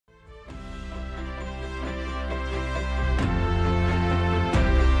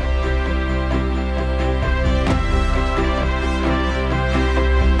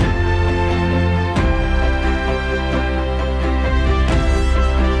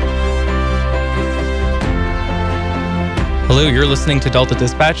Hello, you're listening to Delta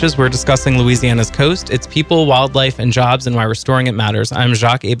Dispatches. We're discussing Louisiana's coast, its people, wildlife, and jobs, and why restoring it matters. I'm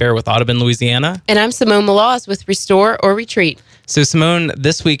Jacques Hebert with Audubon, Louisiana. And I'm Simone Maloz with Restore or Retreat. So, Simone,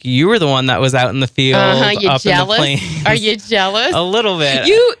 this week you were the one that was out in the field. You up jealous? In the plains. Are you jealous? A little bit.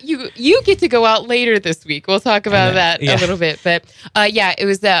 You get to go out later this week. We'll talk about that a little bit. But it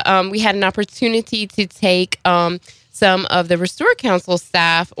was we had an opportunity to take some of the Restore Council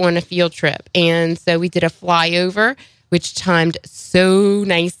staff on a field trip. And so we did a flyover, which timed so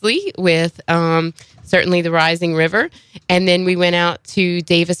nicely with certainly the rising river. And then we went out to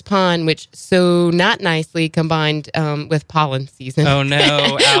Davis Pond, which so not nicely combined with pollen season. Oh,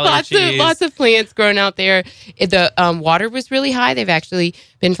 no. Allergies. lots of plants growing out there. The water was really high. They've actually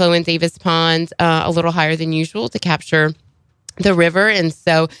been flowing Davis Pond a little higher than usual to capture the river. And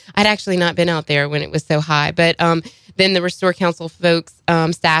so I'd actually not been out there when it was so high. But then the Restore Council folks,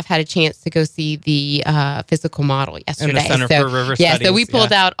 staff had a chance to go see the physical model yesterday. In the Center for River Studies. So we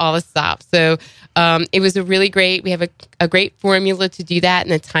pulled out all the stops. So it was a really great, we have a great formula to do that,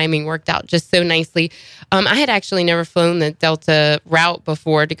 and the timing worked out just so nicely. I had actually never flown the Delta route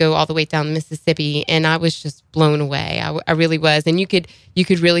before to go all the way down the Mississippi, and I was just blown away. I really was. And you could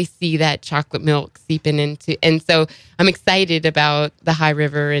really see that chocolate milk seeping into, and so I'm excited about the High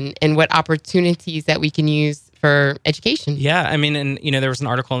River and what opportunities that we can use for education. Yeah, I mean, and there was an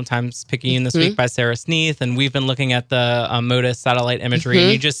article in Times-Picayune this week by Sarah Sneath, and we've been looking at the MODIS satellite imagery,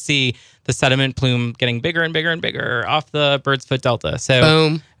 and you just see the sediment plume getting bigger and bigger and bigger off the Bird's Foot Delta. So,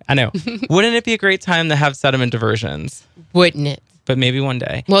 boom. I know. Wouldn't it be a great time to have sediment diversions? Wouldn't it? But maybe one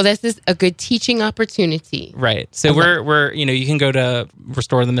day. Well, this is a good teaching opportunity. Right. So we're you can go to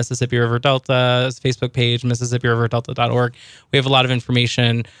Restore the Mississippi River Delta's Facebook page, MississippiRiverDelta.org. We have a lot of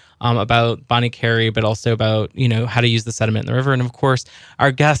information about Bonnie Carey, but also about, how to use the sediment in the river. And of course,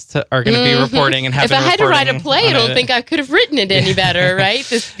 our guests are going to be reporting and have If I had to write a play, I don't think I could have written it any better, right?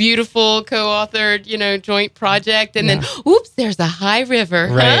 This beautiful co-authored, joint project. And then, oops, there's a high river.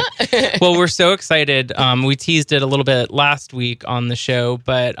 Right. Huh? Well, we're so excited. We teased it a little bit last week on the show,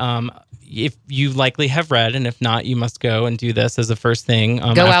 but if you likely have read, and if not, you must go and do this as a first thing.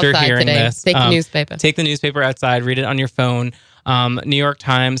 Go after outside hearing today. this. Take the newspaper. Take the newspaper outside. Read it on your phone. New York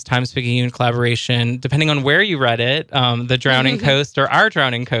Times, Times-Picayune collaboration, depending on where you read it, The Drowning Coast or Our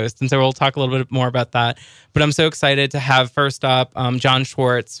Drowning Coast. And so we'll talk a little bit more about that. But I'm so excited to have first up John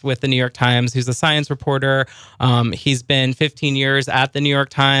Schwartz with the New York Times, who's a science reporter. He's been 15 years at the New York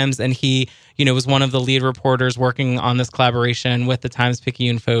Times, and he was one of the lead reporters working on this collaboration with the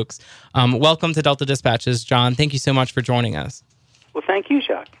Times-Picayune folks. Welcome to Delta Dispatches, John. Thank you so much for joining us. Well, thank you,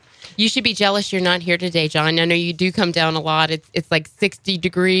 Jacques. You should be jealous you're not here today, John. I know you do come down a lot. It's like 60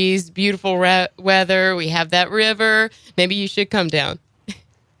 degrees, beautiful weather. We have that river. Maybe you should come down.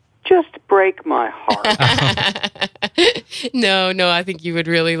 Just break my heart. No, I think you would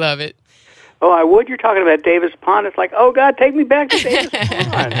really love it. Oh, I would. You're talking about Davis Pond. It's like, oh, God, take me back to Davis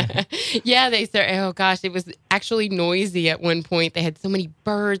Pond. Yeah, they said, oh, gosh, it was actually noisy at one point. They had so many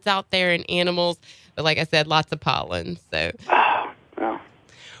birds out there and animals. But like I said, lots of pollen. So. Oh, well.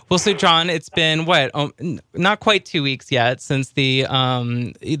 Well, so John, it's been not quite 2 weeks yet since the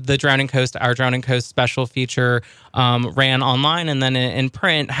Drowning Coast, Our Drowning Coast special feature ran online and then in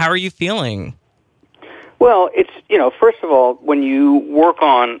print. How are you feeling? Well, it's first of all, when you work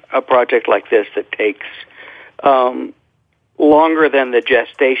on a project like this that takes longer than the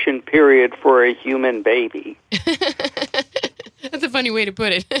gestation period for a human baby. That's a funny way to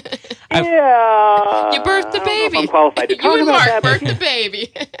put it. Yeah. You birthed a baby. I'm qualified to You talk and about Mark that. birthed a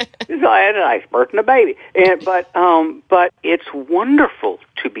baby. I had a nice birth and a baby. But it's wonderful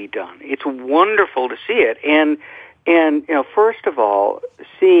to be done. It's wonderful to see it. And first of all,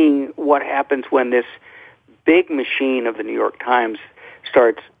 seeing what happens when this big machine of the New York Times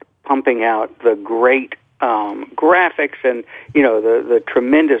starts pumping out the great graphics and, the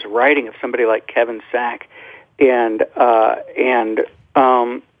tremendous writing of somebody like Kevin Sack and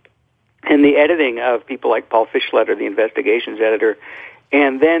the editing of people like Paul Fischletter, the investigations editor,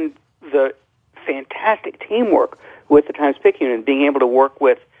 and then the fantastic teamwork with the Times-Picayune and being able to work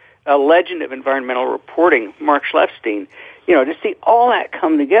with a legend of environmental reporting, Mark Schleifstein, to see all that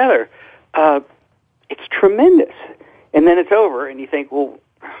come together, it's tremendous. And then it's over, and you think, well,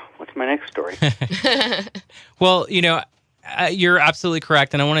 what's my next story? Well, you're absolutely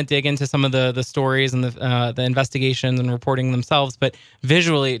correct, and I want to dig into some of the stories and the investigations and reporting themselves. But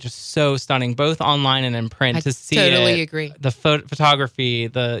visually, just so stunning, both online and in print. To see totally agree. The photography,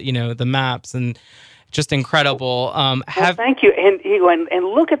 the maps, and just incredible. Thank you, and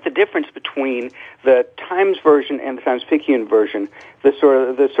look at the difference between the Times version and the Times-Picayune version. The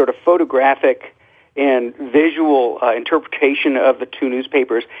sort of photographic and visual interpretation of the two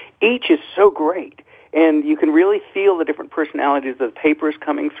newspapers. Each is so great, and you can really feel the different personalities of the papers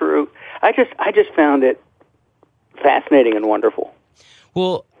coming through. I just found it fascinating and wonderful.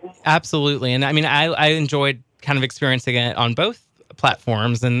 Well, absolutely. And I mean, I enjoyed kind of experiencing it on both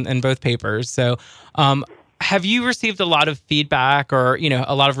platforms and both papers. So have you received a lot of feedback or,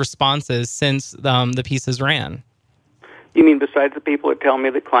 a lot of responses since the pieces ran? You mean besides the people that tell me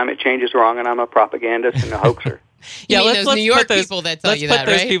that climate change is wrong and I'm a propagandist and a hoaxer? Yeah, let's New York people that tell you that, right?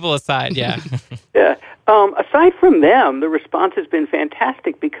 Let's put those people aside, yeah. Yeah. Aside from them, the response has been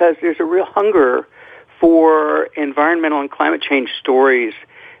fantastic because there's a real hunger for environmental and climate change stories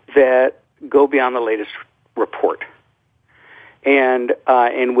that go beyond the latest report, and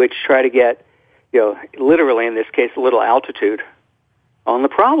in which try to get, literally in this case, a little altitude on the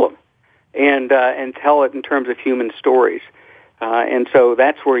problem, and tell it in terms of human stories, and so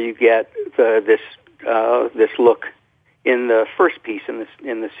that's where you get this look in the first piece in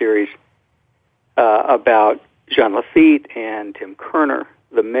the series about Jean Lafitte and Tim Kerner,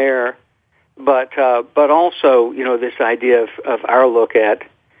 the mayor, but also this idea of our look at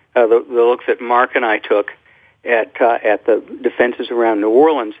the looks that Mark and I took at the defenses around New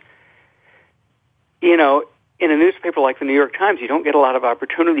Orleans. In a newspaper like the New York Times, you don't get a lot of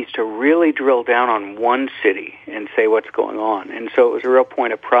opportunities to really drill down on one city and say what's going on. And so it was a real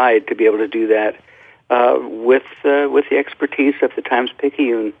point of pride to be able to do that with the expertise of the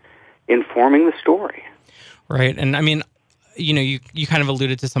Times-Picayune informing the story. Right. And I mean, you kind of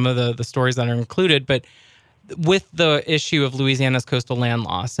alluded to some of the stories that are included, but with the issue of Louisiana's coastal land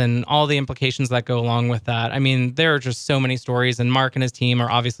loss and all the implications that go along with that, I mean, there are just so many stories, and Mark and his team are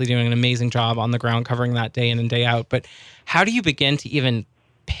obviously doing an amazing job on the ground covering that day in and day out. But how do you begin to even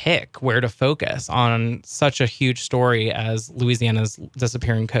pick where to focus on such a huge story as Louisiana's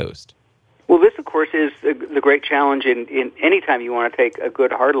disappearing coast? Well, this, of course, is the great challenge in any time you want to take a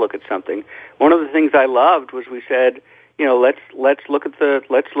good hard look at something. One of the things I loved was we said, let's look at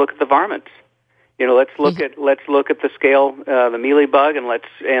the varmints. Let's look at the scale, the mealybug,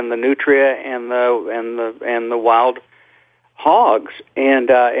 and the nutria and the wild hogs. And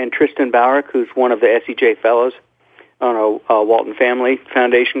Tristan Bowrick, who's one of the SEJ fellows on a Walton Family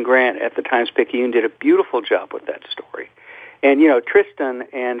Foundation grant at the Times-Picayune, did a beautiful job with that story. And Tristan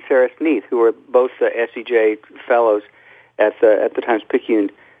and Sarah Sneath, who are both the SEJ fellows at the Times-Picayune,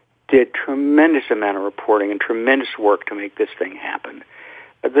 did tremendous amount of reporting and tremendous work to make this thing happen.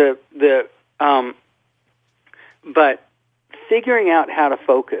 But figuring out how to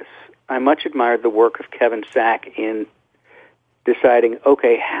focus, I much admired the work of Kevin Sack in deciding,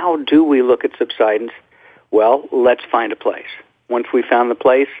 okay, how do we look at subsidence? Well, let's find a place. Once we found the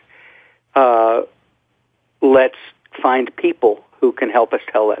place, let's find people who can help us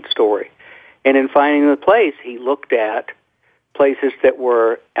tell that story. And in finding the place, he looked at places that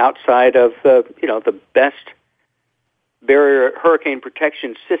were outside of the best barrier hurricane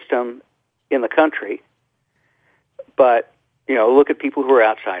protection system in the country, but look at people who are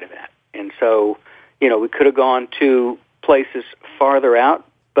outside of that. And so we could have gone to places farther out,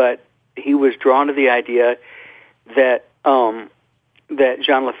 but he was drawn to the idea that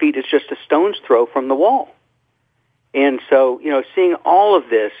Jean Lafitte is just a stone's throw from the wall. And so seeing all of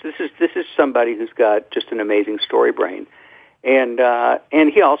this is somebody who's got just an amazing story brain. And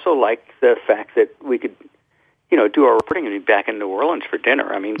he also liked the fact that we could, do our reporting and be back in New Orleans for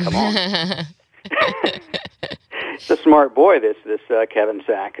dinner. I mean, come on. It's a smart boy, this Kevin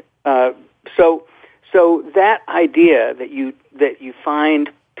Sack. So that idea that you find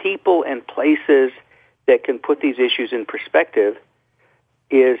people and places that can put these issues in perspective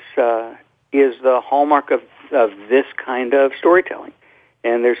is the hallmark of this kind of storytelling,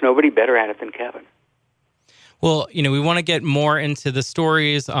 and there's nobody better at it than Kevin. Well, we want to get more into the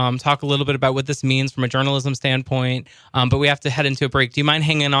stories, talk a little bit about what this means from a journalism standpoint, but we have to head into a break. Do you mind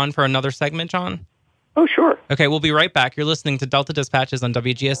hanging on for another segment, John? Oh, sure. Okay, we'll be right back. You're listening to Delta Dispatches on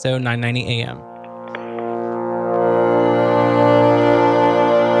WGSO 990 AM.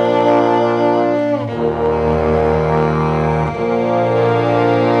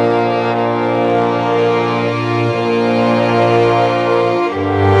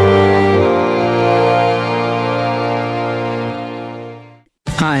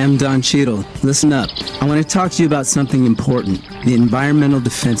 Hi, I'm Don Cheadle. Listen up. I want to talk to you about something important, the Environmental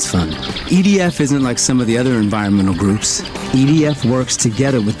Defense Fund. EDF isn't like some of the other environmental groups. EDF works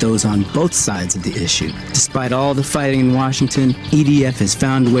together with those on both sides of the issue. Despite all the fighting in Washington, EDF has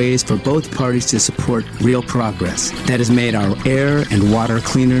found ways for both parties to support real progress that has made our air and water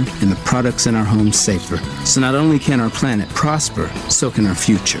cleaner and the products in our homes safer. So not only can our planet prosper, so can our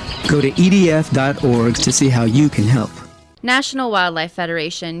future. Go to edf.org to see how you can help. National Wildlife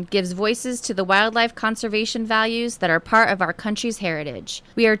Federation gives voices to the wildlife conservation values that are part of our country's heritage.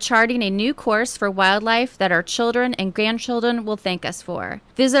 We are charting a new course for wildlife that our children and grandchildren will thank us for.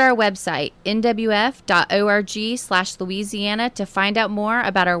 Visit our website, nwf.org/Louisiana, to find out more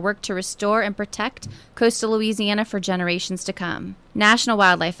about our work to restore and protect coastal Louisiana for generations to come. National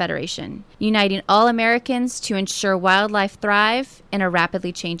Wildlife Federation, uniting all Americans to ensure wildlife thrive in a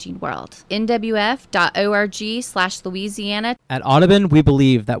rapidly changing world. nwf.org/Louisiana. At Audubon, we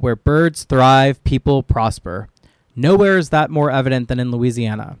believe that where birds thrive, people prosper. Nowhere is that more evident than in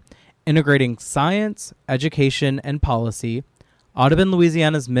Louisiana. Integrating science, education, and policy, Audubon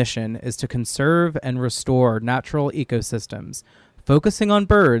Louisiana's mission is to conserve and restore natural ecosystems, focusing on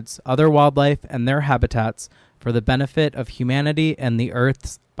birds, other wildlife, and their habitats for the benefit of humanity and the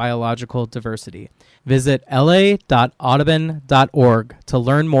Earth's biological diversity. Visit la.audubon.org to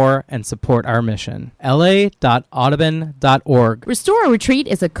learn more and support our mission. la.audubon.org. Restore a Retreat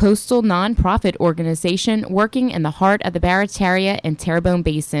is a coastal nonprofit organization working in the heart of the Barataria and Terrebonne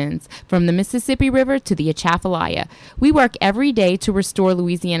basins, from the Mississippi River to the Atchafalaya. We work every day to restore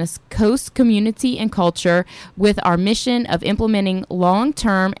Louisiana's coast community and culture with our mission of implementing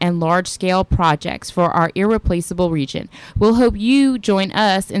long-term and large-scale projects for our irreplaceable region. We'll hope you join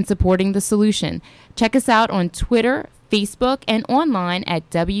us in supporting the solution. Check us out on Twitter, Facebook, and online at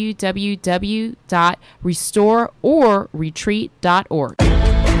www.restoreorretreat.org.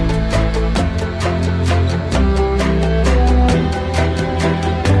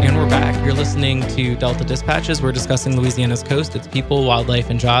 And we're back. You're listening to Delta Dispatches. We're discussing Louisiana's coast, its people, wildlife,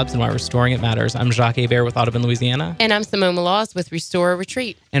 and jobs, and why restoring it matters. I'm Jacques Hebert with Audubon, Louisiana. And I'm Simone Maloz with Restore a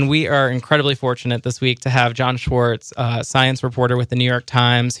Retreat. And we are incredibly fortunate this week to have John Schwartz, science reporter with the New York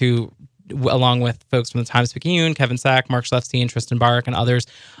Times, who, along with folks from the Times-Picayune, Kevin Sack, Mark Schleifstein, Tristan Barak, and others,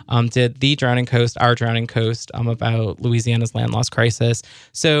 did The Drowning Coast, Our Drowning Coast, about Louisiana's land loss crisis.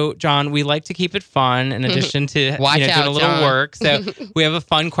 So, John, we like to keep it fun in addition to Watch doing out, a little John. work. So we have a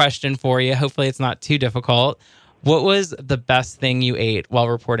fun question for you. Hopefully it's not too difficult. What was the best thing you ate while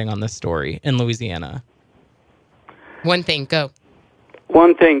reporting on this story in Louisiana? One thing, go.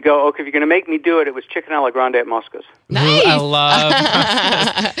 One thing, go. Okay, if you're going to make me do it, it was chicken a la grande at Moscas. Nice. I love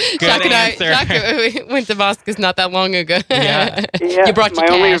Good Jacques and answer. Jacques went to Moscas not that long ago. Yeah. You brought your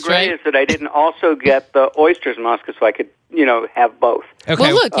my only cash, regret right? is that I didn't also get the oysters in Moscas, so I could, have both. Okay.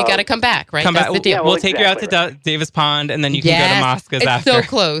 Well, look, you got to come back, right? Come That's back. the deal. Yeah, We'll take you out to exactly Davis Pond, and then you can go to Moscas it's after. so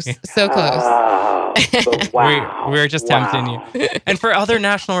close. So close. Wow. We're just tempting you. And for other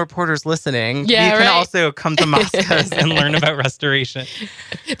national reporters listening, Yeah, you can right. also come to Moscas and learn about restoration.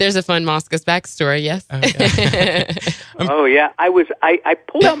 There's a fun Moscas backstory, yes. Oh, yeah. I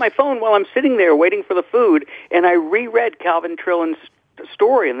pulled out my phone while I'm sitting there waiting for the food, and I reread Calvin Trillin's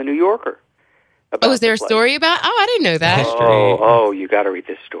story in The New Yorker. Oh, is there a story about? Oh, I didn't know that. History. Oh, you got to read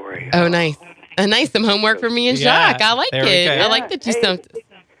this story. Oh, nice. Nice. Some homework for me and Yeah, Jacques. I like there we it. go. I like that you stumped.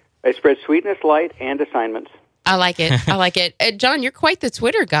 I spread sweetness, light, and assignments. I like it. I like it. John, you're quite the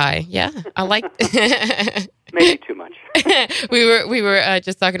Twitter guy. Yeah, I like. Maybe too much. we were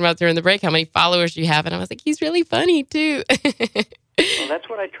just talking about during the break how many followers you have, and I was like, he's really funny too. Well, that's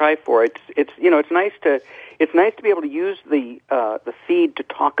what I try for. It's nice to be able to use the feed to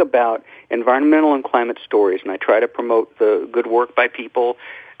talk about environmental and climate stories, and I try to promote the good work by people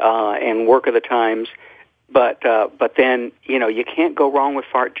and work of the Times. But then, you can't go wrong with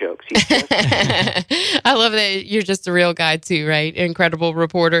fart jokes. I love that you're just a real guy too, right? Incredible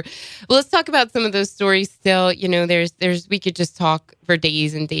reporter. Well, let's talk about some of those stories still. There's we could just talk for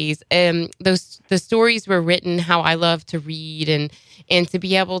days and days. The stories were written how I love to read and to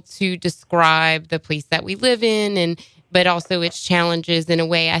be able to describe the place that we live in, but also its challenges in a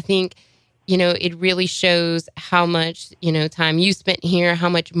way. I think it really shows how much, time you spent here, how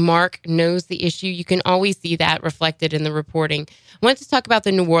much Mark knows the issue. You can always see that reflected in the reporting. I wanted to talk about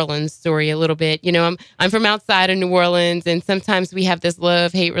the New Orleans story a little bit. I'm from outside of New Orleans, and sometimes we have this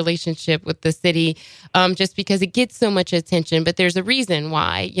love-hate relationship with the city just because it gets so much attention, but there's a reason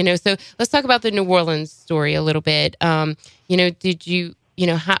why, So let's talk about the New Orleans story a little bit. What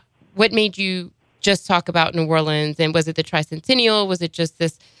made you just talk about New Orleans, and was it the Tricentennial? Was it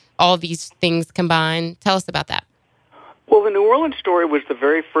just all these things combined? Tell us about that. Well, the New Orleans story was the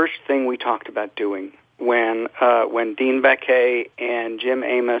very first thing we talked about doing when Dean Baquet and Jim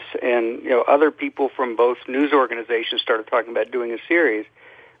Amos and other people from both news organizations started talking about doing a series,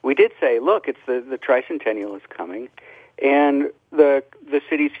 we did say, look, it's the tricentennial is coming, and the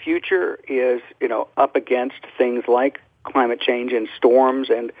city's future is up against things like climate change and storms,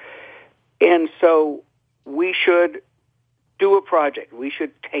 and so we should do a project. We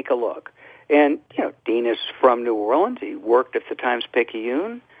should take a look. And Dean is from New Orleans. He worked at the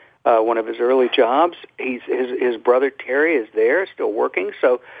Times-Picayune. One of his early jobs. His brother Terry is there, still working.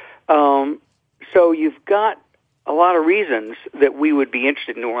 So you've got a lot of reasons that we would be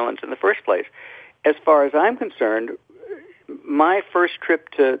interested in New Orleans in the first place. As far as I'm concerned, my first trip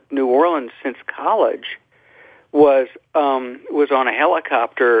to New Orleans since college was on a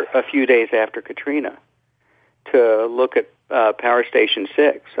helicopter a few days after Katrina to look at Pump Station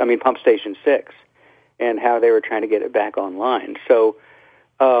 6, and how they were trying to get it back online. So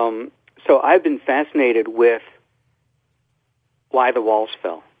I've been fascinated with why the walls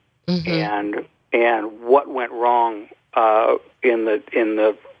fell, and what went wrong in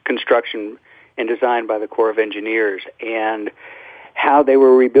the construction and design by the Corps of Engineers, and how they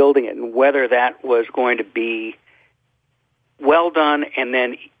were rebuilding it, and whether that was going to be well done, and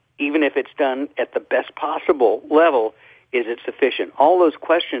then even if it's done at the best possible level, is it sufficient? All those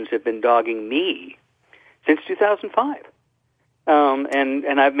questions have been dogging me since 2005.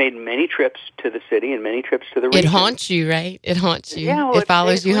 And I've made many trips to the city and many trips to the region. It haunts you, right? It haunts you. Yeah, it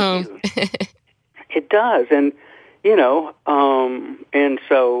follows you home. It does. And, and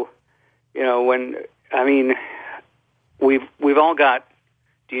so, we've all got,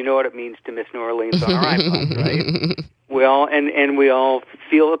 do you know what it means to miss New Orleans on our iPod, right? We all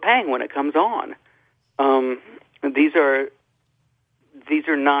feel the pang when it comes on. These are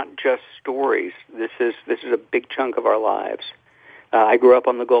not just stories. This is a big chunk of our lives. I grew up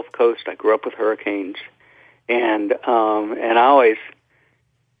on the Gulf Coast. I grew up with hurricanes, and I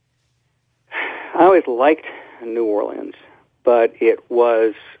always liked New Orleans, but it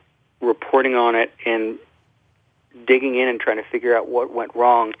was reporting on it and digging in and trying to figure out what went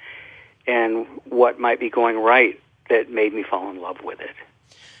wrong and what might be going right that made me fall in love with it.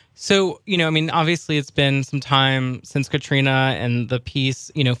 So, obviously it's been some time since Katrina, and the piece,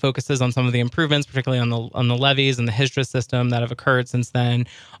 focuses on some of the improvements, particularly on the levees and the HISDRA system that have occurred since then.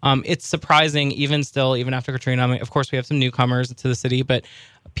 It's surprising, even after Katrina. Of course, we have some newcomers to the city, but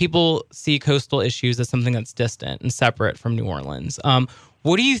people see coastal issues as something that's distant and separate from New Orleans.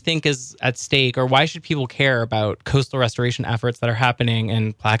 What do you think is at stake, or why should people care about coastal restoration efforts that are happening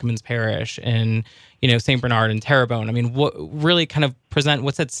in Plaquemines Parish and, St. Bernard and Terrebonne? What really kind of present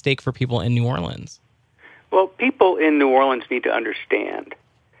what's at stake for people in New Orleans? Well, people in New Orleans need to understand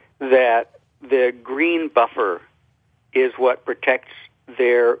that the green buffer is what protects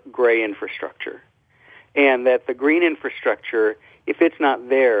their gray infrastructure, and that the green infrastructure, if it's not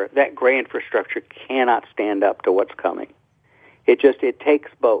there, that gray infrastructure cannot stand up to what's coming. It takes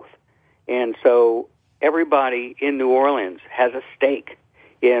both. And so everybody in New Orleans has a stake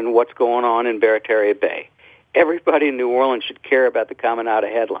in what's going on in Barataria Bay. Everybody in New Orleans should care about the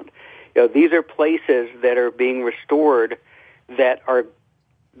Caminada Headland. These are places that are being restored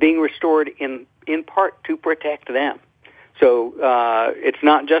in part to protect them. So it's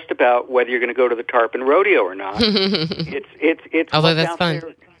not just about whether you're going to go to the Tarpon Rodeo or not. It's although that's fun.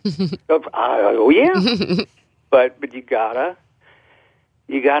 Yeah. But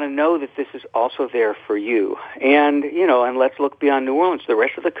you gotta know that this is also there for you. And, and let's look beyond New Orleans. The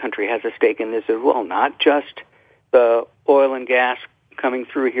rest of the country has a stake in this as well, not just the oil and gas coming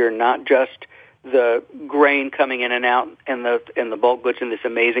through here, not just the grain coming in and out and the bulk goods in this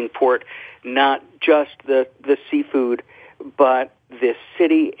amazing port, not just the seafood, but this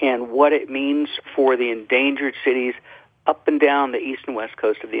city and what it means for the endangered cities up and down the east and west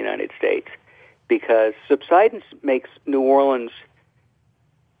coast of the United States. Because subsidence makes New Orleans,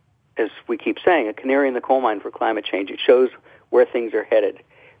 as we keep saying, a canary in the coal mine for climate change. It shows where things are headed.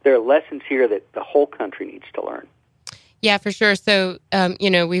 There are lessons here that the whole country needs to learn. Yeah, for sure. So,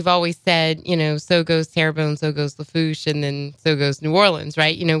 we've always said, so goes Terrebonne, so goes Lafourche, and then so goes New Orleans,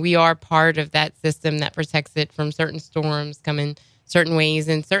 right? We are part of that system that protects it from certain storms coming certain ways,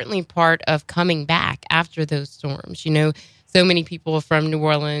 and certainly part of coming back after those storms. So many people from New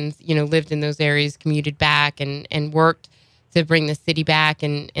Orleans, lived in those areas, commuted back and worked to bring the city back.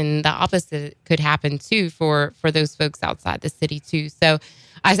 And the opposite could happen, too, for those folks outside the city, too. So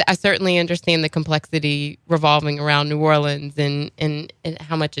I certainly understand the complexity revolving around New Orleans and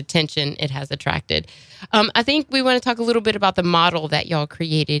how much attention it has attracted. I think we want to talk a little bit about the model that y'all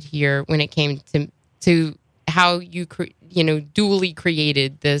created here when it came to how you dually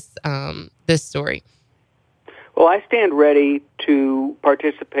created this story. Well, I stand ready to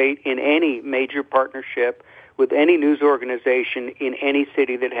participate in any major partnership with any news organization in any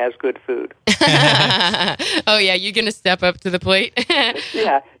city that has good food. Oh yeah, you're going to step up to the plate.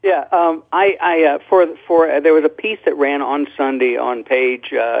 Yeah. There was a piece that ran on Sunday on page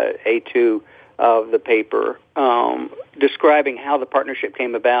A2 of the paper describing how the partnership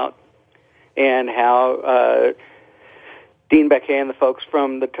came about and how Dean Baquet and the folks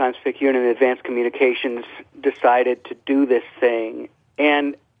from the Times-Picayune and Advanced Communications decided to do this thing.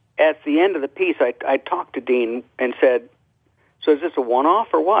 And at the end of the piece, I talked to Dean and said, "So is this a one-off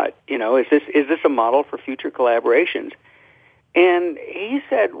or what? Is this a model for future collaborations?" And he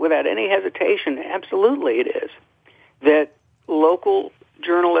said, without any hesitation, absolutely it is. That local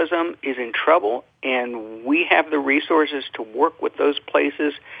journalism is in trouble, and we have the resources to work with those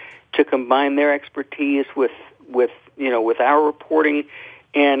places to combine their expertise with our reporting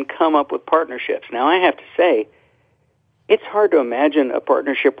and come up with partnerships. Now, I have to say, it's hard to imagine a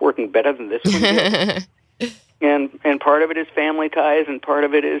partnership working better than this one did. And part of it is family ties, and part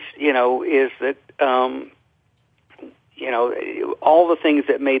of it is that all the things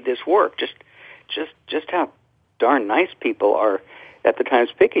that made this work. Just how darn nice people are at the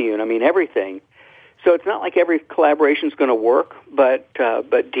Times-Picayune. I mean, everything. So it's not like every collaboration is going to work, but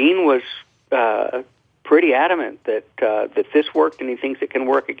Dean was pretty adamant that this worked, and he thinks it can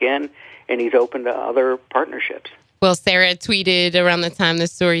work again, and he's open to other partnerships. Well, Sarah tweeted around the time the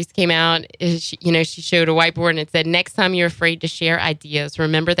stories came out, she showed a whiteboard and it said, "Next time you're afraid to share ideas,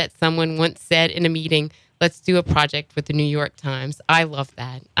 remember that someone once said in a meeting, 'Let's do a project with the New York Times.'" I love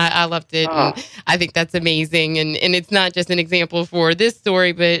that. I loved it. And I think that's amazing. And it's not just an example for this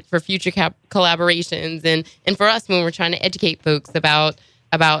story, but for future collaborations and for us when we're trying to educate folks about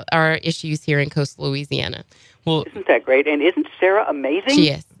our issues here in coastal Louisiana. Well, isn't that great? And isn't Sarah amazing? She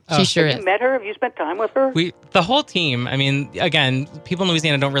is. She sure is. Have you met her? Have you spent time with her? The whole team. I mean, again, people in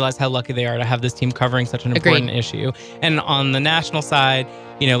Louisiana don't realize how lucky they are to have this team covering such an important issue. And on the national side,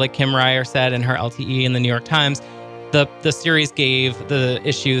 like Kim Ryer said in her LTE in the New York Times, the series gave the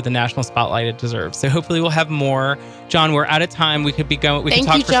issue the national spotlight it deserves. So hopefully we'll have more. John, we're out of time. We could be going. We could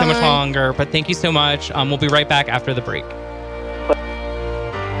talk for so much longer. But thank you so much. We'll be right back after the break.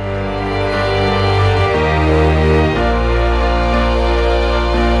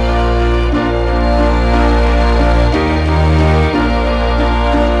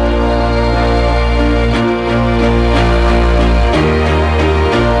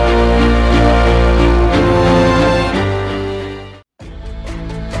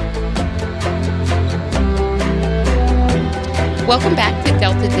 Welcome back to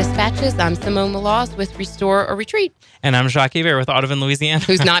Delta Dispatches. I'm Simone Maloz with Restore or Retreat. And I'm Jacques Hebert with Audubon, Louisiana.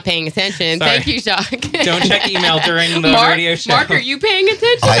 Who's not paying attention. Thank you, Jacques. Don't check email during the radio show. Mark, are you paying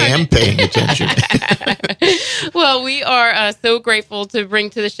attention? I am paying attention. Well, we are so grateful to bring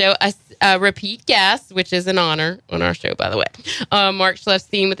to the show a repeat guest, which is an honor on our show, by the way. Mark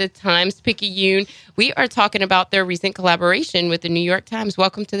Schleifstein with the Times-Picayune. We are talking about their recent collaboration with the New York Times.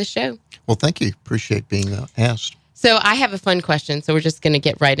 Welcome to the show. Well, thank you. Appreciate being asked. So I have a fun question, so we're just going to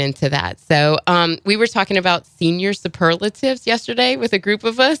get right into that. So we were talking about senior superlatives yesterday with a group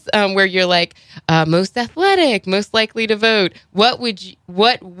of us, where you're like, most athletic, most likely to vote. What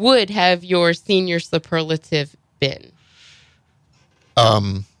would have your senior superlative been?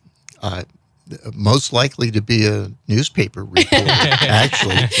 Most likely to be a newspaper reporter,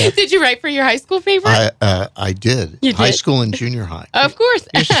 actually. Did you write for your high school paper? I did. You did? High school and junior high. Of course.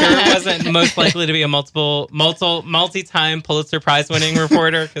 You sure it wasn't most likely to be a multi-time Pulitzer Prize winning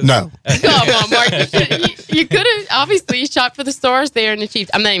reporter? No. Come on, Mark. You could have obviously shot for the stars there and achieved.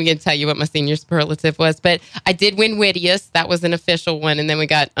 I'm not even going to tell you what my senior superlative was, but I did win wittiest. That was an official one, and then we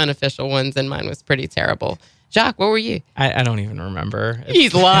got unofficial ones, and mine was pretty terrible. Jacques, what were you? I don't even remember.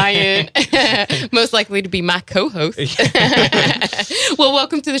 He's lying. Most likely to be my co-host. Well,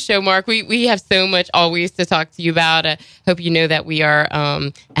 welcome to the show, Mark. We have so much always to talk to you about. I hope you know that we are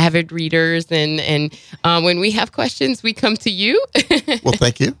avid readers, and when we have questions, we come to you. Well,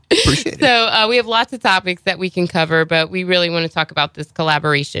 thank you. Appreciate it. So we have lots of topics that we can cover, but we really want to talk about this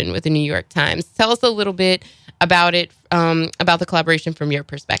collaboration with the New York Times. Tell us a little bit about it, about the collaboration from your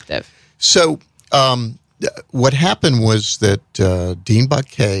perspective. So, what happened was that Dean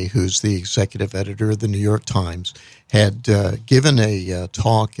Baquet, who's the executive editor of the New York Times, had given a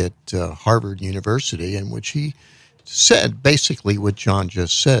talk at Harvard University in which he said basically what John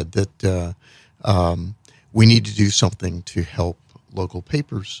just said, that we need to do something to help local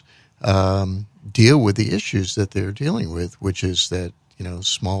papers deal with the issues that they're dealing with, which is that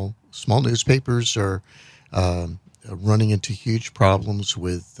small newspapers are running into huge problems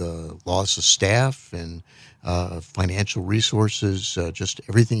with loss of staff and financial resources, just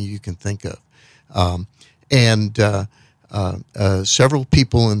everything you can think of. Several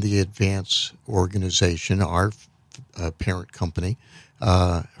people in the Advance organization, our parent company,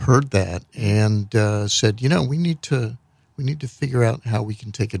 heard that and said, we need to figure out how we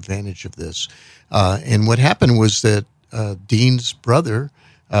can take advantage of this. And what happened was that Dean's brother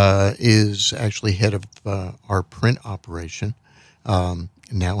is actually head of our print operation.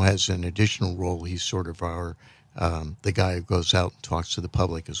 Now has an additional role. He's sort of the guy who goes out and talks to the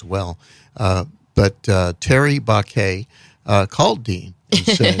public as well. But Terry Baquet called Dean and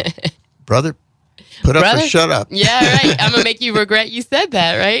said, "Brother, put up or shut up." Yeah, right. I'm gonna make you regret you said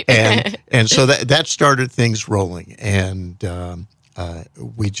that, right? and so that started things rolling, and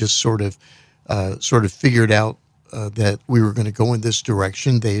we just sort of figured out that we were going to go in this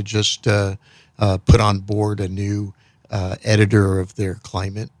direction. They had just put on board a new editor of their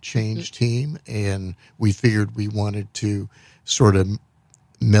climate change team, and we figured we wanted to sort of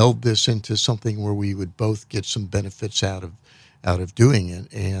meld this into something where we would both get some benefits out of doing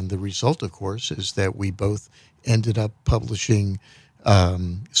it. And the result, of course, is that we both ended up publishing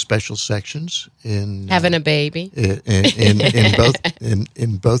special sections in having a baby in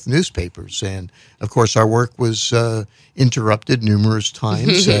both newspapers. And of course, our work was interrupted numerous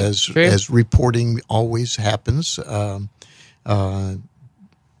times as reporting always happens.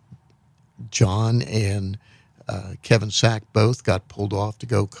 John and Kevin Sack both got pulled off to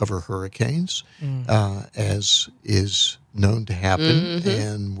go cover hurricanes, as is known to happen,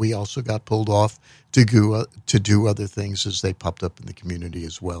 and we also got pulled off to do other things as they popped up in the community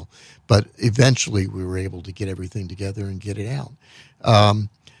as well. But eventually, we were able to get everything together and get it out.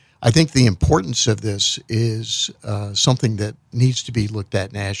 I think the importance of this is something that needs to be looked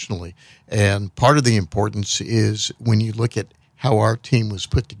at nationally, and part of the importance is when you look at how our team was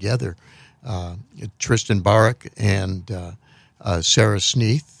put together. Tristan Barak and Sarah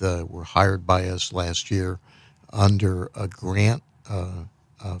Sneath were hired by us last year under a grant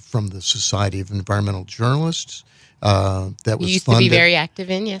from the Society of Environmental Journalists that was you used funded. to be very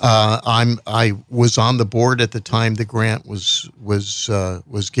active in, yes. I was on the board at the time the grant was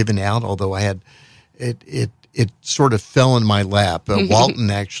given out, although I had it sort of fell in my lap.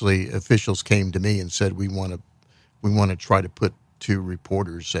 Walton officials came to me and said we want to try to put 2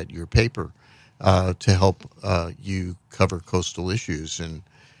 reporters at your paper to help you cover coastal issues, and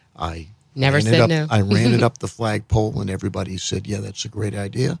I ran it up the flagpole, and everybody said, "Yeah, that's a great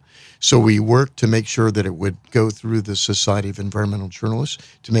idea." So we worked to make sure that it would go through the Society of Environmental Journalists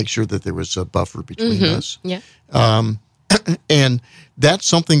to make sure that there was a buffer between us. Yeah. And that's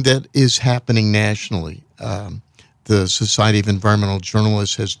something that is happening nationally. The Society of Environmental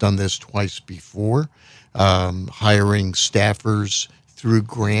Journalists has done this twice before. Hiring staffers through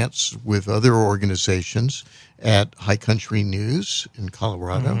grants with other organizations at High Country News in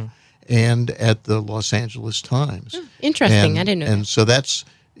Colorado and at the Los Angeles Times. Interesting. I didn't know and that. So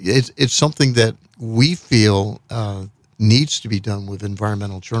it's something that we feel needs to be done with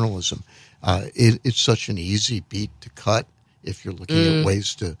environmental journalism. It's such an easy beat to cut if you're looking at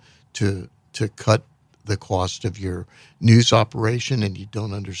ways to cut the cost of your news operation and you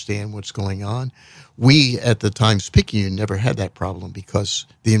don't understand what's going on. We at the Times-Picayune never had that problem because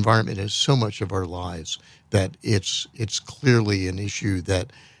the environment is so much of our lives that it's clearly an issue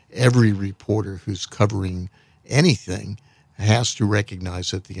that every reporter who's covering anything has to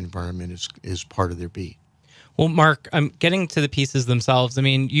recognize that the environment is part of their beat. Well, Mark, I'm getting to the pieces themselves. I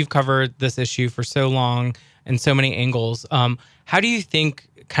mean, you've covered this issue for so long and so many angles. How do you think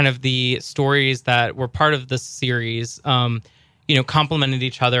kind of the stories that were part of this series, complemented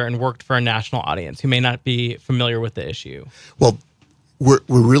each other and worked for a national audience who may not be familiar with the issue? Well, we're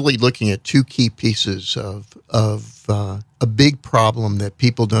really looking at 2 key pieces of a big problem that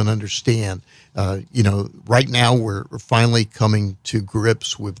people don't understand. Right now we're finally coming to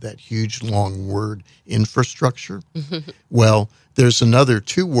grips with that huge long word, infrastructure. Well, there's another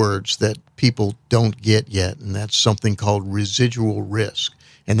 2 words that people don't get yet, and that's something called residual risk.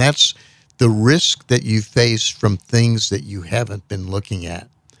 And that's the risk that you face from things that you haven't been looking at.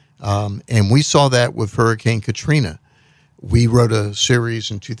 And we saw that with Hurricane Katrina. We wrote a series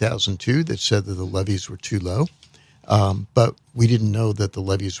in 2002 that said that the levees were too low, but we didn't know that the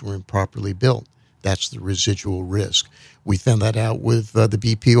levees were improperly built. That's the residual risk. We found that out with the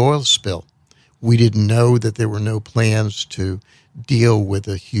BP oil spill. We didn't know that there were no plans to deal with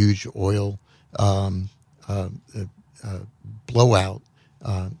a huge oil blowout,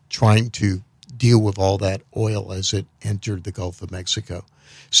 trying to deal with all that oil as it entered the Gulf of Mexico.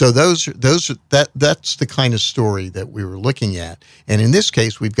 So that's the kind of story that we were looking at. And in this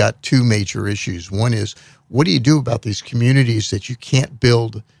case, we've got two major issues. One is, what do you do about these communities that you can't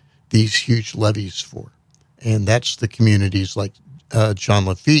build these huge levees for? And that's the communities like John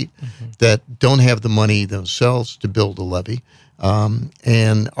Lafitte that don't have the money themselves to build a levee,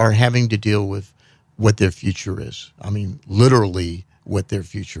 and are having to deal with what their future is. I mean, literally what their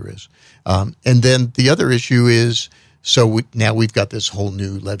future is. And then the other issue is, now we've got this whole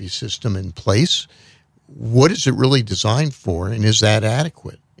new levee system in place. What is it really designed for, and is that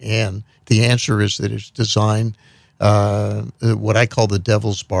adequate? And the answer is that it's designed what I call the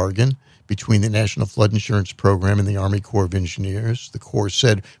devil's bargain between the National Flood Insurance Program and the Army Corps of Engineers. The Corps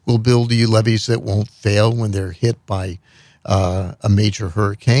said, we'll build you levees that won't fail when they're hit by a major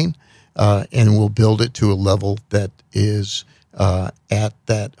hurricane, and we'll build it to a level that is at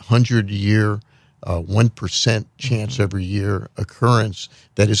that 100-year 1% chance every year occurrence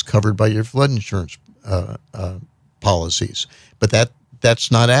that is covered by your flood insurance policies. But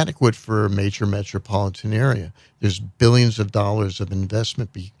that's not adequate for a major metropolitan area. There's billions of dollars of investment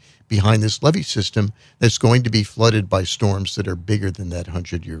behind this levee system that's going to be flooded by storms that are bigger than that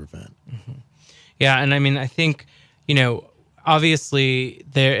 100-year event. Mm-hmm. Yeah, and I mean, I think, obviously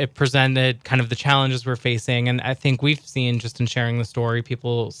it presented kind of the challenges we're facing, and I think we've seen just in sharing the story,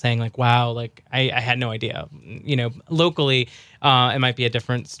 people saying like, wow, like I had no idea. Locally it might be a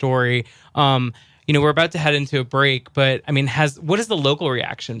different story. We're about to head into a break, but I mean, what has the local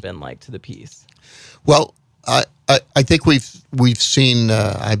reaction been like to the piece? Well, I think we've seen.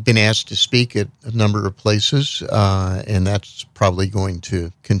 I've been asked to speak at a number of places, and that's probably going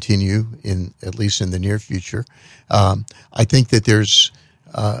to continue at least in the near future. I think that there's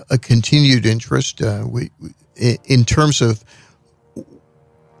a continued interest in terms of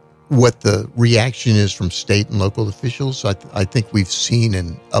what the reaction is from state and local officials. I think we've seen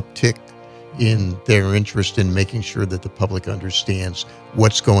an uptick in their interest in making sure that the public understands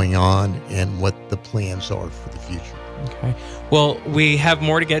what's going on and what the plans are for the future. Okay. Well, we have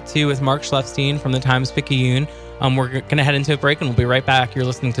more to get to with Mark Schleifstein from the Times-Picayune. We're going to head into a break, and we'll be right back. You're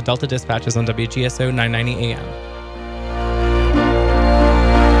listening to Delta Dispatches on WGSO 990 AM.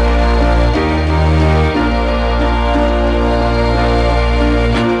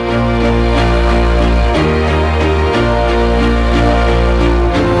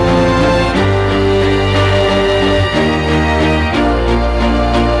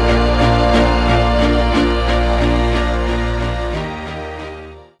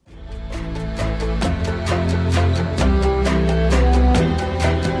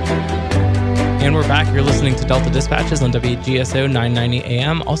 You're listening to Delta Dispatches on WGSO 990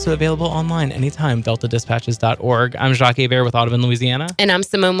 AM, also available online anytime, deltadispatches.org. I'm Jacques Hebert with Audubon, Louisiana. And I'm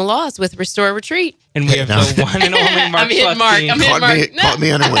Simone Maloz with Restore Retreat. And we have the one and only Mark Schleifstein. Caught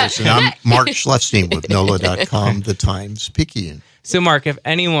me unawares. And I'm Mark Schleifstein with NOLA.com, the Times-Picayune. So, Mark, if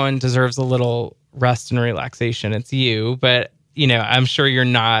anyone deserves a little rest and relaxation, it's you. But, I'm sure you're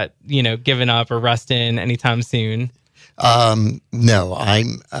not, giving up or resting anytime soon. No,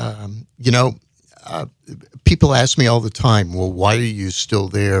 I'm, people ask me all the time, well, why are you still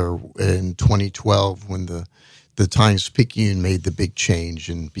there in 2012 when the Times-Picayune made the big change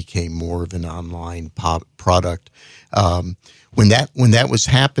and became more of an online product? When that was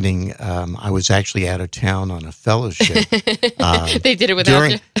happening, I was actually out of town on a fellowship. They did it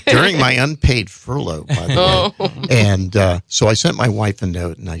without you? During my unpaid furlough, by the way. And so I sent my wife a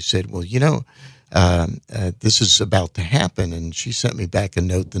note, and I said, well, this is about to happen. And she sent me back a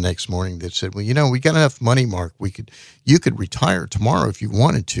note the next morning that said, well, we got enough money, Mark. You could retire tomorrow if you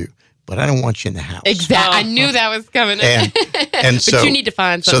wanted to, but I don't want you in the house. Exactly. I knew that was coming. And so, but you need to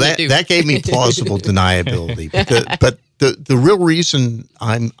find something to do. That gave me plausible deniability. But the real reason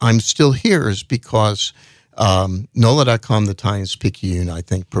I'm still here is because NOLA.com, the Times-Picayune, I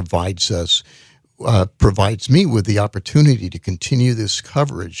think provides me with the opportunity to continue this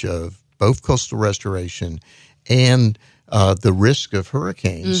coverage of both coastal restoration and the risk of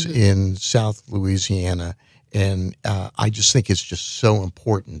hurricanes in South Louisiana. And I just think it's just so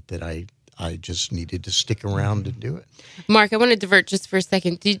important that I just needed to stick around and do it. Mark, I want to divert just for a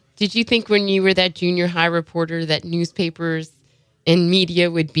second. Did you think when you were that junior high reporter that newspapers and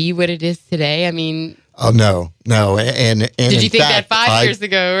media would be what it is today? I mean... Oh, no. And did you think that 5 years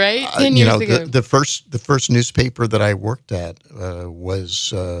ago, right? 10 years ago? The first newspaper that I worked at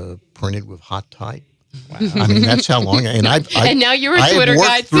was printed with hot type. Wow. I mean, that's how long. And now you're a Twitter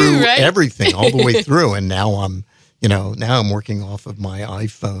guy too, right? Everything all the way through, and now I'm working off of my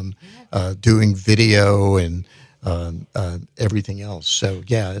iPhone, doing video and everything else. So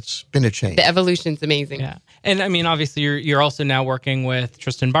yeah, it's been a change. The evolution's amazing. Yeah, And I mean, obviously, you're also now working with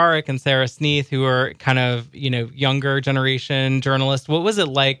Tristan Barrick and Sarah Sneath, who are kind of, younger generation journalists. What was it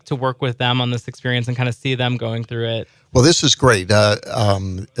like to work with them on this experience and kind of see them going through it? Well, this is great.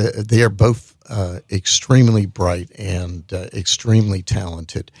 They are both extremely bright and extremely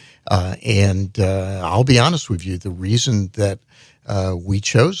talented. And I'll be honest with you, the reason that we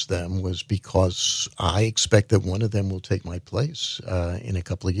chose them was because I expect that one of them will take my place in a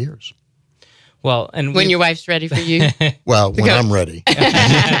couple of years. Well, and when your wife's ready for you. Well, when I'm ready.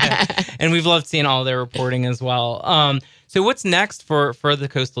 And we've loved seeing all their reporting as well. So what's next for the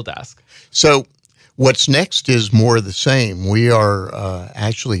Coastal Desk? So what's next is more of the same. We are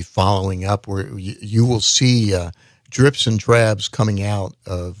actually following up where you will see drips and drabs coming out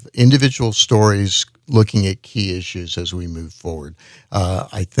of individual stories looking at key issues as we move forward.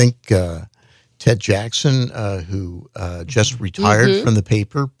 I think Ted Jackson, who just retired from the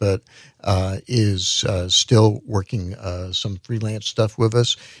paper, but is still working some freelance stuff with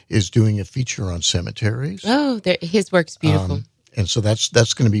us, is doing a feature on cemeteries. Oh, his work's beautiful. And so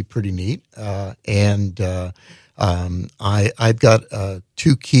that's going to be pretty neat. I've got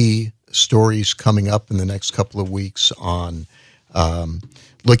 2 key stories coming up in the next couple of weeks on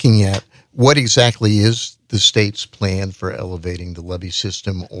looking at what exactly is the state's plan for elevating the levee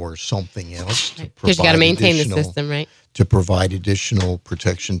system or something else. Because you got to maintain the system, right? To provide additional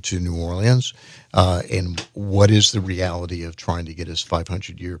protection to New Orleans. And what is the reality of trying to get us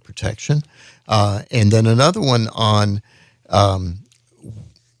 500-year protection? And then another one on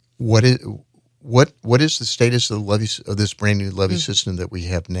what is the status of the levees of this brand new levee system that we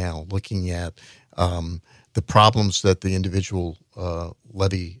have now? Looking at the problems that the individual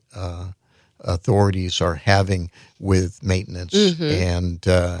levee authorities are having with maintenance and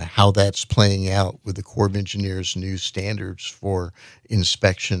how that's playing out with the Corps of Engineers' new standards for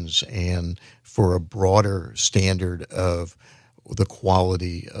inspections and for a broader standard of the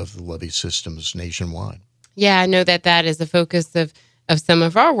quality of the levee systems nationwide. Yeah, I know that is a focus of some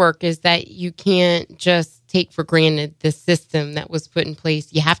of our work, is that you can't just take for granted the system that was put in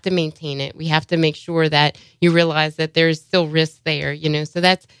place. You have to maintain it. We have to make sure that you realize that there's still risk there, so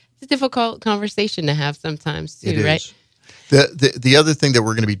that's a difficult conversation to have sometimes too, it right? Is. The other thing that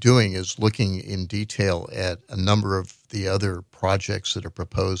we're going to be doing is looking in detail at a number of the other projects that are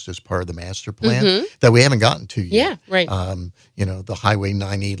proposed as part of the master plan that we haven't gotten to yet. Yeah, right. The Highway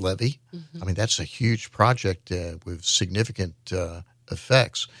 9E levee. I mean, that's a huge project with significant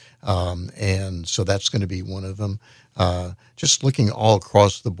effects. And so that's going to be one of them. Just looking all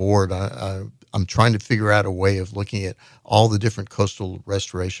across the board, I'm trying to figure out a way of looking at all the different coastal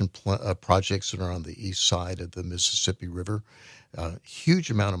restoration projects that are on the east side of the Mississippi River. Huge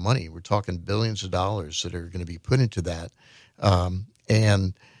amount of money. We're talking billions of dollars that are going to be put into that.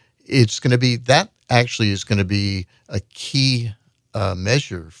 And it's going to be, that actually is going to be a key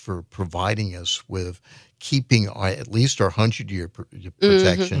measure for providing us with keeping at least our 100-year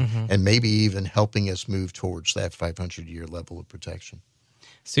protection and maybe even helping us move towards that 500-year level of protection.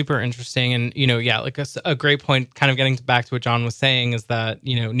 Super interesting. And, like a great point, kind of getting back to what John was saying, is that,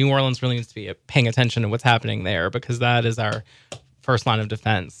 New Orleans really needs to be paying attention to what's happening there, because that is our first line of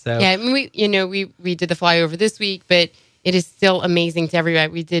defense. So yeah, I mean, we did the flyover this week, but it is still amazing to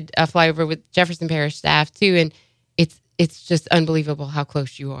everybody. We did a flyover with Jefferson Parish staff too, and it's just unbelievable how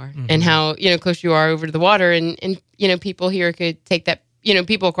close you are and how, close you are over to the water. And people here could take that,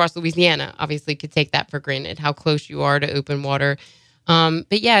 people across Louisiana obviously could take that for granted, how close you are to open water.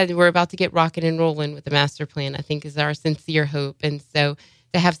 But yeah, we're about to get rocking and rolling with the master plan, I think, is our sincere hope. And so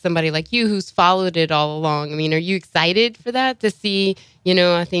to have somebody like you who's followed it all along, I mean, are you excited for that, to see,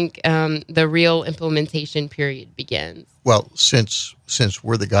 I think the real implementation period begins? Well, since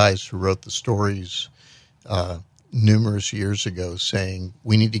we're the guys who wrote the stories numerous years ago saying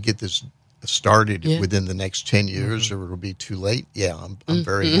we need to get this started within the next 10 years or it'll be too late. Yeah, I'm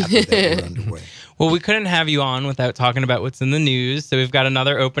very happy that we're underway. Well, we couldn't have you on without talking about what's in the news. So we've got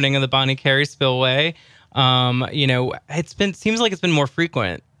another opening of the Bonnie Carey Spillway. Seems like it's been more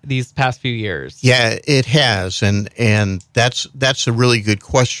frequent these past few years. Yeah, it has. And that's a really good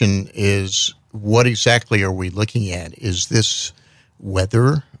question, is what exactly are we looking at? Is this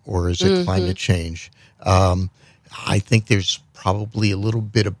weather or is it climate change? I think there's probably a little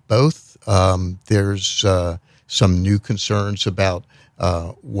bit of both. There's some new concerns about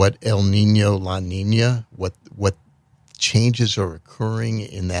what El Nino, La Nina, what changes are occurring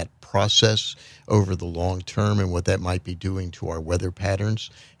in that process over the long term and what that might be doing to our weather patterns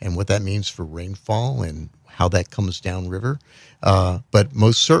and what that means for rainfall and how that comes downriver. But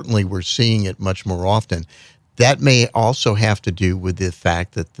most certainly we're seeing it much more often. That may also have to do with the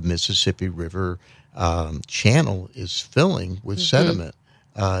fact that the Mississippi River channel is filling with sediment,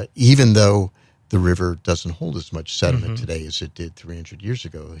 even though the river doesn't hold as much sediment today as it did 300 years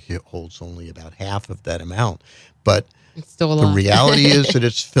ago. It holds only about half of that amount. But it's still a the lot. reality is that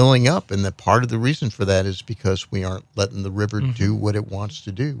it's filling up, and that part of the reason for that is because we aren't letting the river do what it wants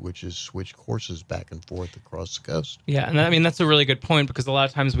to do, which is switch courses back and forth across the coast. Yeah, and I mean, that's a really good point, because a lot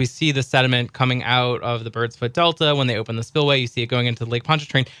of times we see the sediment coming out of the Bird's Foot Delta. When they open the spillway, you see it going into Lake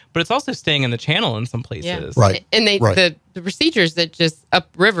Pontchartrain, but it's also staying in the channel in some places. Yeah. Right. And they Right. the procedures that just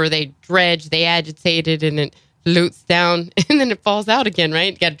upriver, they dredge, they agitate it, and it floats down, and then it falls out again,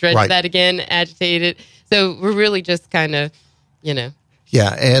 right? You got to dredge that again, agitate it. So we're really just kind of,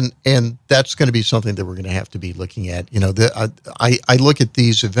 Yeah, and that's going to be something that we're going to have to be looking at. I look at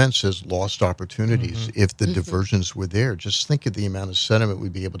these events as lost opportunities. If the diversions were there, just think of the amount of sediment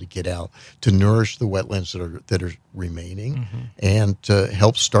we'd be able to get out to nourish the wetlands that are remaining, and to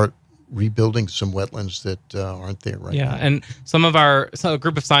help start rebuilding some wetlands that aren't there right now. Yeah, and a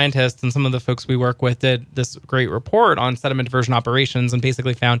group of scientists and some of the folks we work with did this great report on sediment diversion operations, and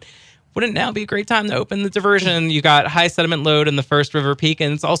basically found, wouldn't now be a great time to open the diversion? You got high sediment load in the first river peak,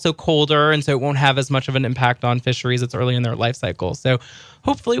 and it's also colder, and so it won't have as much of an impact on fisheries. It's early in their life cycle. So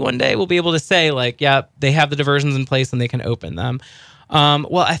hopefully one day we'll be able to say, they have the diversions in place and they can open them.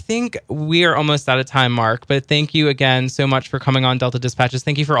 Well, I think we are almost out of time, Mark, but thank you again so much for coming on Delta Dispatches.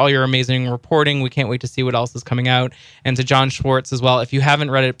 Thank you for all your amazing reporting. We can't wait to see what else is coming out. And to John Schwartz as well. If you haven't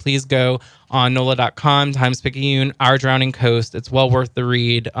read it, please go on NOLA.com, Times-Picayune, Our Drowning Coast. It's well worth the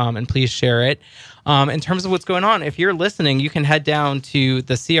read, and please share it. In terms of what's going on, if you're listening, you can head down to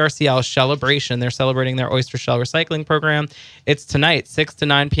the CRCL Celebration. They're celebrating their oyster shell recycling program. It's tonight, 6 to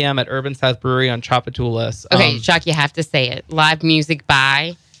 9 p.m. at Urban South Brewery on Tchoupitoulas. Okay, Jacques, you have to say it. Live music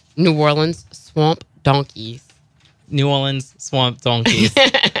by New Orleans Swamp Donkeys. New Orleans Swamp Donkeys.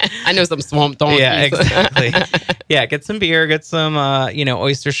 I know some swamp donkeys. Yeah, exactly. Yeah, get some beer, get some,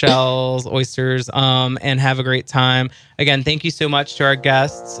 oyster shells, oysters, and have a great time. Again, thank you so much to our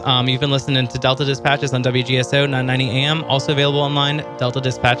guests. You've been listening to Delta Dispatches on WGSO 990 AM, also available online,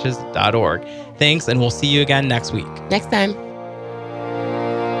 deltadispatches.org. Thanks, and we'll see you again next week. Next time.